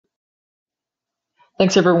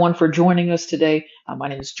Thanks everyone for joining us today. My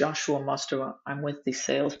name is Joshua Mustawa. I'm with the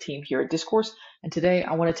sales team here at Discourse, and today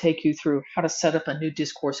I want to take you through how to set up a new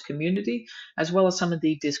Discourse community, as well as some of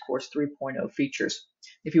the Discourse 3.0 features.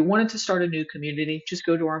 If you wanted to start a new community, just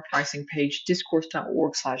go to our pricing page,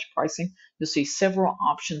 discourse.org/pricing. You'll see several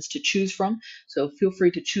options to choose from, so feel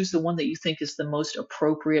free to choose the one that you think is the most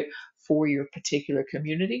appropriate for your particular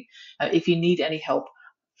community. If you need any help,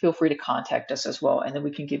 feel free to contact us as well, and then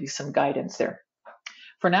we can give you some guidance there.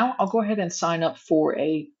 For now, I'll go ahead and sign up for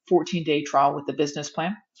a 14-day trial with the business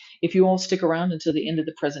plan. If you all stick around until the end of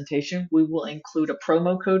the presentation, we will include a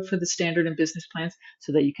promo code for the standard and business plans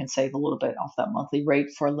so that you can save a little bit off that monthly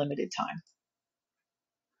rate for a limited time.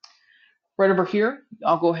 Right over here,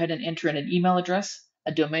 I'll go ahead and enter in an email address,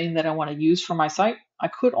 a domain that I want to use for my site. I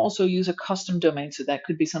could also use a custom domain, so that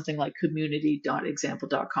could be something like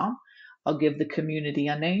community.example.com. I'll give the community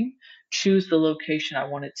a name, choose the location I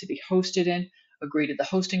want it to be hosted in, agree to the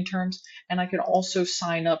hosting terms, and I can also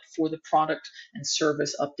sign up for the product and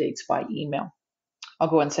service updates by email. I'll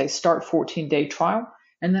go and say start 14-day trial,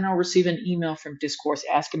 and then I'll receive an email from Discourse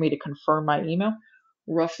asking me to confirm my email.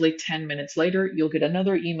 Roughly 10 minutes later, you'll get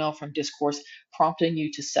another email from Discourse prompting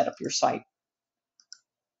you to set up your site.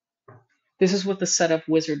 This is what the setup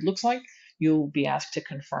wizard looks like. You'll be asked to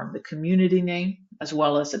confirm the community name, as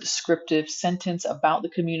well as a descriptive sentence about the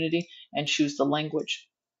community, and choose the language.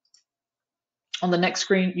 On the next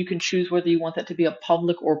screen, you can choose whether you want that to be a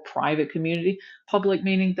public or private community. Public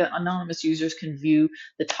meaning that anonymous users can view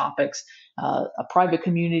the topics. A private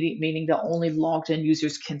community meaning that only logged in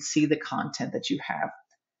users can see the content that you have.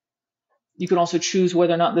 You can also choose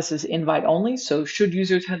whether or not this is invite only. So should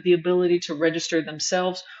users have the ability to register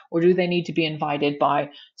themselves, or do they need to be invited by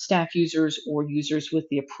staff users or users with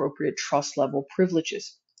the appropriate trust level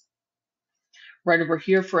privileges? Right over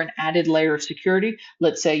here for an added layer of security,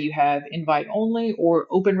 let's say you have invite only or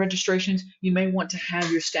open registrations, you may want to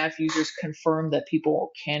have your staff users confirm that people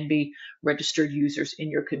can be registered users in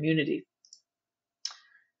your community.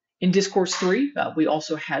 In Discourse 3, we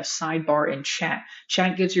also have sidebar and chat.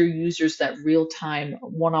 Chat gives your users that real-time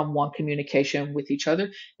one-on-one communication with each other.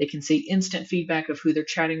 They can see instant feedback of who they're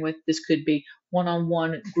chatting with. This could be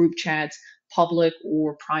one-on-one group chats, public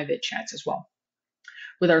or private chats as well.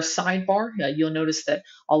 With our sidebar, you'll notice that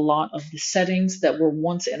a lot of the settings that were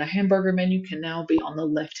once in a hamburger menu can now be on the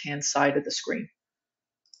left-hand side of the screen.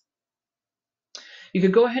 You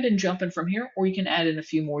could go ahead and jump in from here, or you can add in a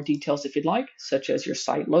few more details if you'd like, such as your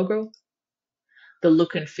site logo, the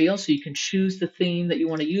look and feel, so you can choose the theme that you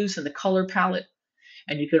want to use and the color palette.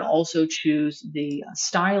 And you can also choose the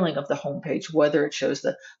styling of the homepage, whether it shows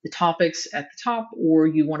the topics at the top, or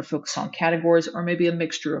you want to focus on categories, or maybe a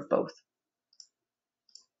mixture of both.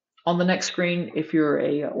 On the next screen, if you're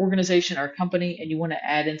a organization or a company and you want to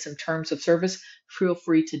add in some terms of service, feel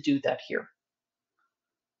free to do that here.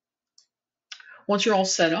 Once you're all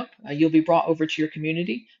set up, you'll be brought over to your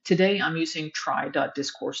community. Today, I'm using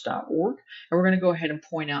try.discourse.org, and we're going to go ahead and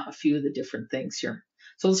point out a few of the different things here.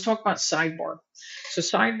 So let's talk about sidebar. So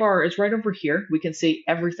sidebar is right over here. We can see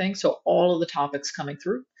everything, so all of the topics coming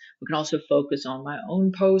through. We can also focus on my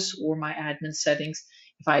own posts or my admin settings.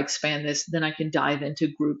 If I expand this, then I can dive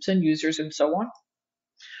into groups and users and so on.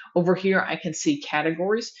 Over here, I can see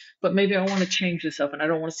categories, but maybe I want to change this up and I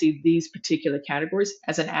don't want to see these particular categories.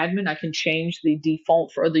 As an admin, I can change the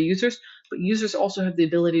default for other users, but users also have the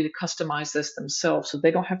ability to customize this themselves, so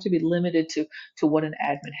they don't have to be limited to what an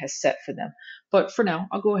admin has set for them. But for now,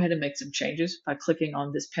 I'll go ahead and make some changes by clicking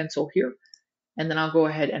on this pencil here, and then I'll go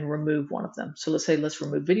ahead and remove one of them. So let's say let's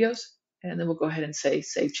remove videos, and then we'll go ahead and say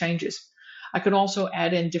save changes. I could also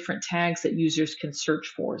add in different tags that users can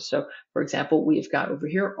search for. So for example, we've got over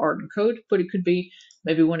here art and code, but it could be,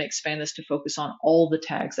 maybe we want to expand this to focus on all the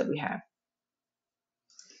tags that we have.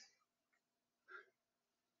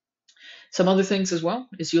 Some other things as well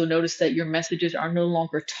is you'll notice that your messages are no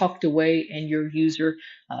longer tucked away in your user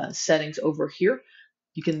settings over here.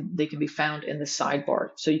 They can be found in the sidebar.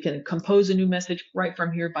 So you can compose a new message right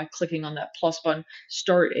from here by clicking on that plus button,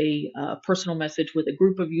 start a personal message with a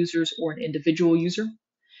group of users or an individual user.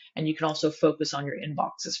 And you can also focus on your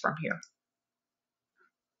inboxes from here.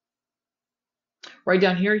 Right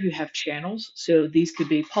down here, you have channels. So these could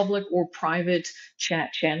be public or private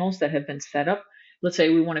chat channels that have been set up. Let's say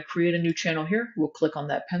we want to create a new channel here. We'll click on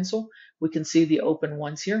that pencil. We can see the open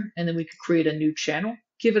ones here, and then we could create a new channel.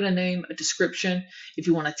 Give it a name, a description. If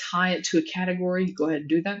you want to tie it to a category, go ahead and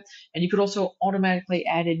do that. And you could also automatically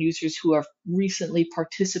add in users who have recently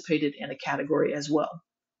participated in a category as well.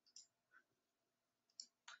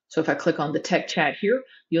 So if I click on the tech chat here,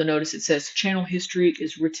 you'll notice it says channel history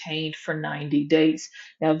is retained for 90 days.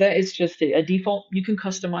 Now that is just a default. You can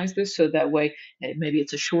customize this so that way maybe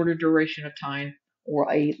it's a shorter duration of time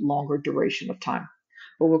or a longer duration of time.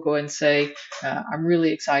 But we'll go ahead and say, I'm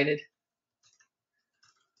really excited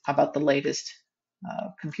about the latest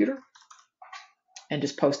computer and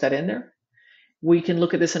just post that in there. We can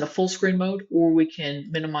look at this in a full screen mode, or we can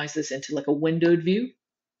minimize this into like a windowed view.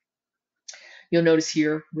 You'll notice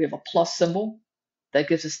here we have a plus symbol that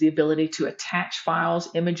gives us the ability to attach files,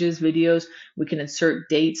 images, videos. We can insert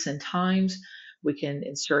dates and times. We can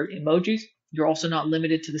insert emojis. You're also not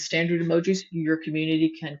limited to the standard emojis. Your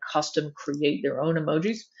community can custom create their own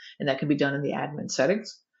emojis, and that can be done in the admin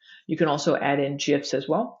settings. You can also add in GIFs as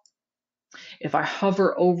well. If I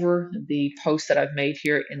hover over the post that I've made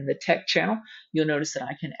here in the tech channel, you'll notice that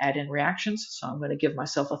I can add in reactions. So I'm going to give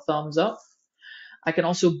myself a thumbs up. I can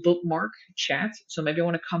also bookmark chats. So maybe I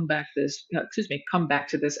want to come back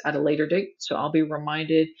to this at a later date. So I'll be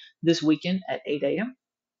reminded this weekend at 8 a.m.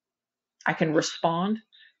 I can respond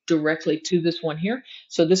directly to this one here.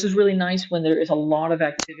 So this is really nice when there is a lot of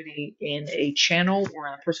activity in a channel or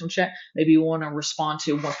in a personal chat. Maybe you want to respond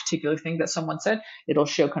to one particular thing that someone said. It'll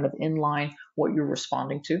show kind of in line what you're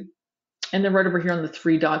responding to. And then right over here on the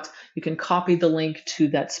three dots, you can copy the link to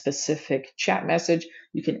that specific chat message.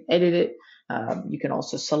 You can edit it. You can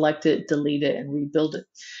also select it, delete it, and rebuild it.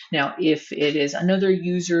 Now, if it is another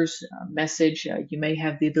user's message, you may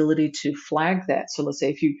have the ability to flag that. So let's say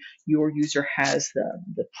if your user has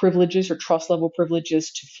the privileges or trust level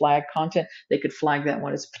privileges to flag content, they could flag that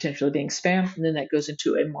when it's potentially being spam, and then that goes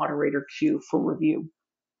into a moderator queue for review.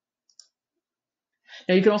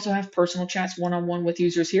 Now you can also have personal chats one-on-one with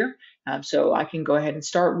users here. So I can go ahead and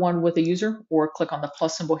start one with a user or click on the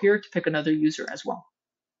plus symbol here to pick another user as well.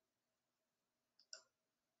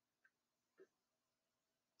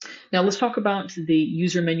 Now let's talk about the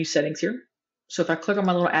user menu settings here. So if I click on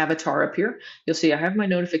my little avatar up here, you'll see I have my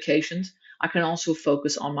notifications. I can also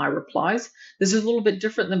focus on my replies. This is a little bit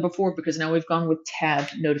different than before because now we've gone with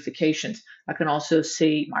tabbed notifications. I can also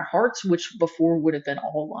see my hearts, which before would have been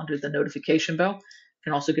all under the notification bell. I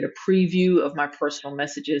can also get a preview of my personal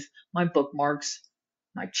messages, my bookmarks,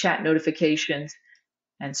 my chat notifications,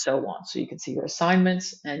 and so on. So you can see your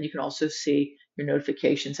assignments, and you can also see your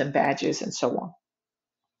notifications and badges and so on.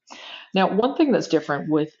 Now, one thing that's different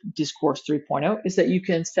with Discourse 3.0 is that you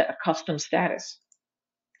can set a custom status.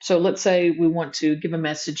 So let's say we want to give a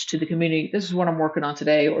message to the community, this is what I'm working on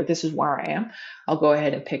today, or this is where I am. I'll go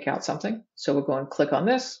ahead and pick out something. So we'll go and click on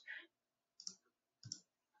this.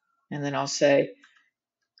 And then I'll say,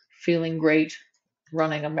 feeling great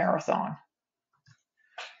running a marathon.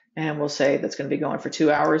 And we'll say that's going to be going for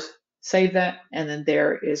 2 hours. Save that, and then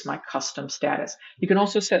there is my custom status. You can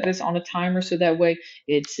also set this on a timer so that way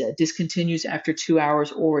it discontinues after 2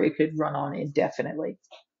 hours, or it could run on indefinitely.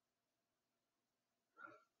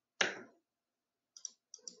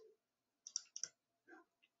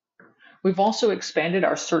 We've also expanded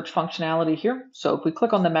our search functionality here. So if we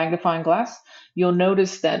click on the magnifying glass, you'll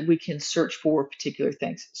notice that we can search for particular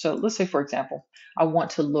things. So let's say, for example, I want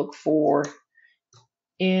to look for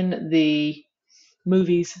in the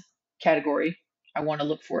movies category, I want to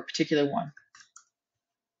look for a particular one.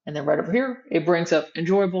 And then right over here, it brings up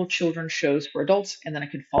enjoyable children's shows for adults, and then I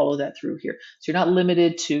can follow that through here. So you're not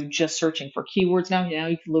limited to just searching for keywords now. Now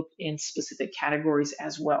you can look in specific categories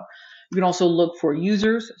as well. You can also look for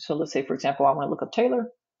users. So let's say, for example, I want to look up Taylor,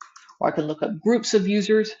 or I can look up groups of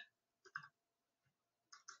users,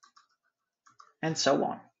 and so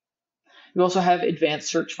on. You also have advanced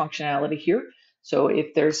search functionality here. So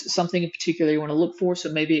if there's something in particular you want to look for,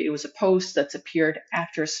 so maybe it was a post that's appeared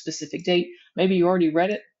after a specific date, maybe you already read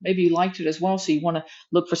it, maybe you liked it as well, so you want to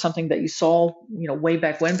look for something that you saw, way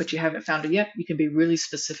back when, but you haven't found it yet, you can be really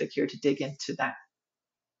specific here to dig into that.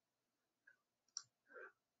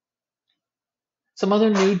 Some other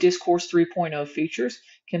new Discourse 3.0 features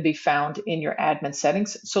can be found in your admin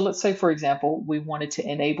settings. So let's say, for example, we wanted to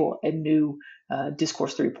enable a new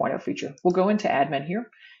Discourse 3.0 feature. We'll go into admin here,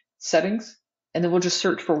 settings, and then we'll just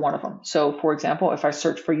search for one of them. So for example, if I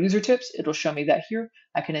search for user tips, it'll show me that here.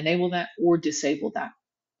 I can enable that or disable that.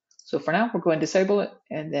 So for now, we'll go and disable it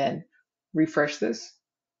and then refresh this.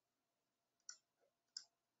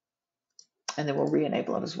 And then we'll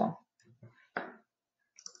re-enable it as well.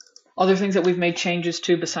 Other things that we've made changes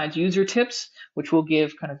to besides user tips, which will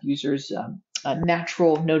give kind of users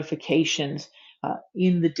natural notifications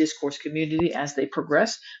in the discourse community as they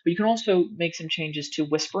progress. But you can also make some changes to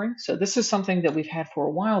whispering. So this is something that we've had for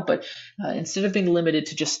a while, but instead of being limited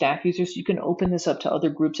to just staff users, you can open this up to other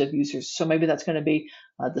groups of users. So maybe that's going to be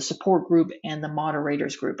the support group and the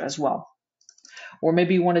moderators group as well. Or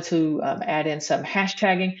maybe you wanted to add in some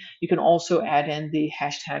hashtagging. You can also add in the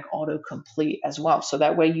hashtag autocomplete as well. So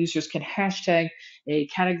that way users can hashtag a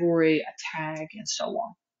category, a tag, and so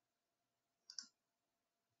on.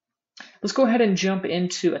 Let's go ahead and jump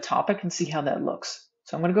into a topic and see how that looks.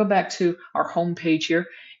 So I'm going to go back to our home page here,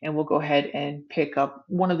 and we'll go ahead and pick up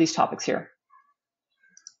one of these topics here.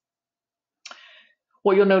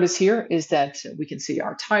 What you'll notice here is that we can see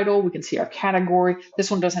our title, we can see our category. This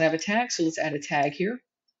one doesn't have a tag, so let's add a tag here.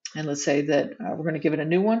 And let's say that we're going to give it a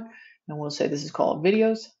new one, and we'll say this is called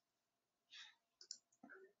videos,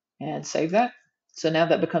 and save that. So now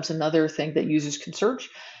that becomes another thing that users can search.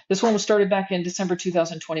 This one was started back in December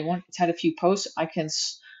 2021. It's had a few posts. I can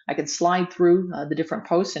slide through the different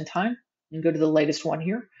posts in time and go to the latest one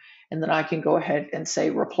here, and then I can go ahead and say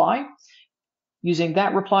reply. Using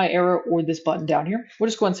that reply arrow or this button down here. We'll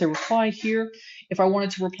just go ahead and say reply here. If I wanted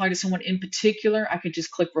to reply to someone in particular, I could just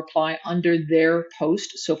click reply under their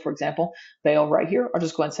post. So for example, Vale right here, I'll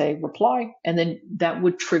just go ahead and say reply, and then that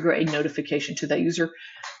would trigger a notification to that user,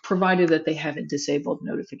 provided that they haven't disabled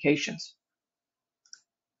notifications.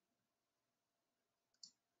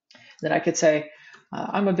 Then I could say,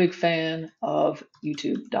 I'm a big fan of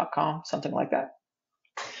youtube.com, something like that.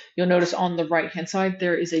 You'll notice on the right-hand side,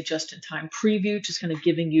 there is a just-in-time preview, just kind of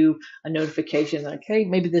giving you a notification like, hey,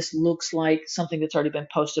 maybe this looks like something that's already been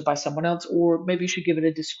posted by someone else, or maybe you should give it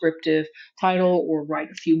a descriptive title or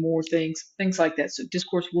write a few more things like that. So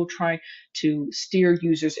Discourse will try to steer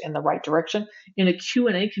users in the right direction. In a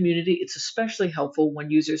Q&A community, it's especially helpful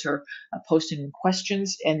when users are posting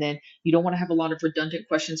questions, and then you don't want to have a lot of redundant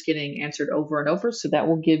questions getting answered over and over, so that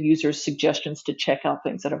will give users suggestions to check out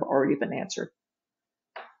things that have already been answered.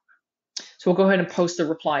 So we'll go ahead and post the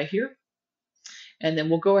reply here. And then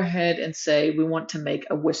we'll go ahead and say we want to make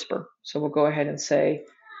a whisper. So we'll go ahead and say,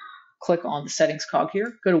 click on the settings cog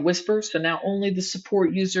here, go to whisper. So now only the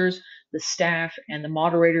support users, the staff, and the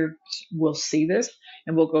moderators will see this.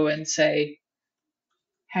 And we'll go ahead and say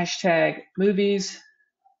hashtag movies.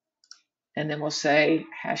 And then we'll say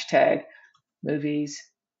hashtag movies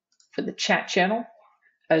for the chat channel,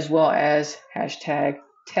 as well as hashtag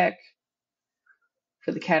tech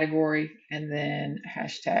for the category, and then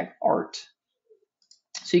hashtag art.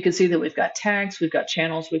 So you can see that we've got tags, we've got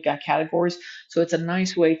channels, we've got categories. So it's a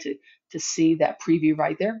nice way to see that preview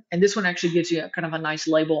right there. And this one actually gives you kind of a nice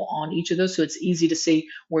label on each of those, so it's easy to see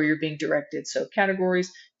where you're being directed. So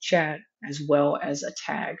categories, chat, as well as a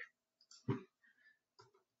tag.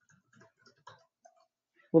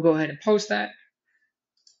 We'll go ahead and post that.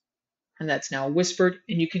 And that's now whispered,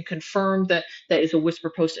 and you can confirm that that is a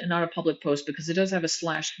whisper post and not a public post, because it does have a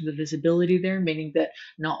slash for the visibility there, meaning that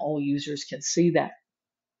not all users can see that.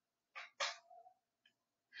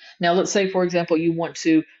 Now, let's say, for example, you want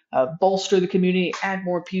to bolster the community, add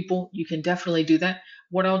more people. You can definitely do that.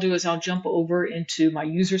 What I'll do is I'll jump over into my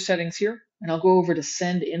user settings here, and I'll go over to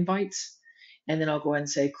send invites. And then I'll go ahead and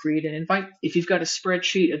say create an invite. If you've got a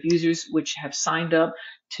spreadsheet of users which have signed up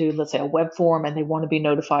to, let's say, a web form, and they want to be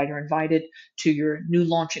notified or invited to your new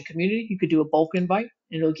launching community, you could do a bulk invite,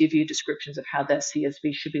 and it'll give you descriptions of how that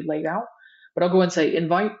CSV should be laid out. But I'll go ahead and say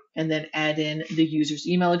invite, and then add in the user's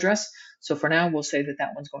email address. So for now, we'll say that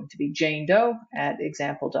that one's going to be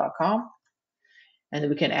janedoe@example.com. And then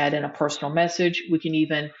we can add in a personal message. We can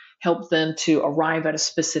even help them to arrive at a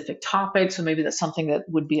specific topic. So maybe that's something that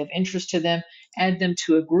would be of interest to them. Add them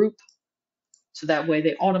to a group. So that way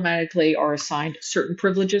they automatically are assigned certain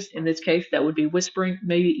privileges. In this case, that would be whispering,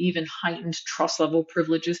 maybe even heightened trust level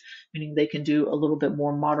privileges, meaning they can do a little bit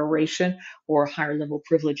more moderation or higher level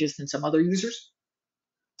privileges than some other users.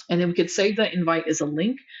 And then we could save that invite as a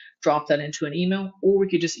link, drop that into an email, or we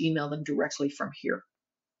could just email them directly from here.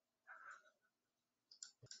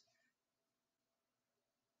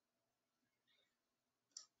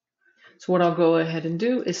 So what I'll go ahead and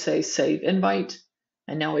do is say save invite.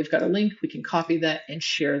 And now we've got a link. We can copy that and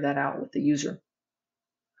share that out with the user.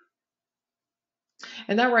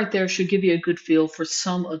 And that right there should give you a good feel for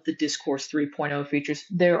some of the Discourse 3.0 features.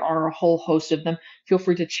 There are a whole host of them. Feel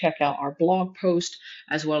free to check out our blog post,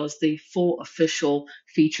 as well as the full official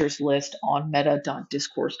features list on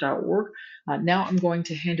meta.discourse.org. Now I'm going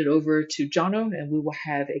to hand it over to Jono, and we will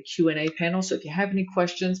have a Q&A panel. So if you have any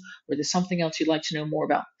questions or there's something else you'd like to know more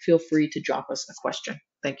about, feel free to drop us a question.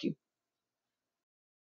 Thank you.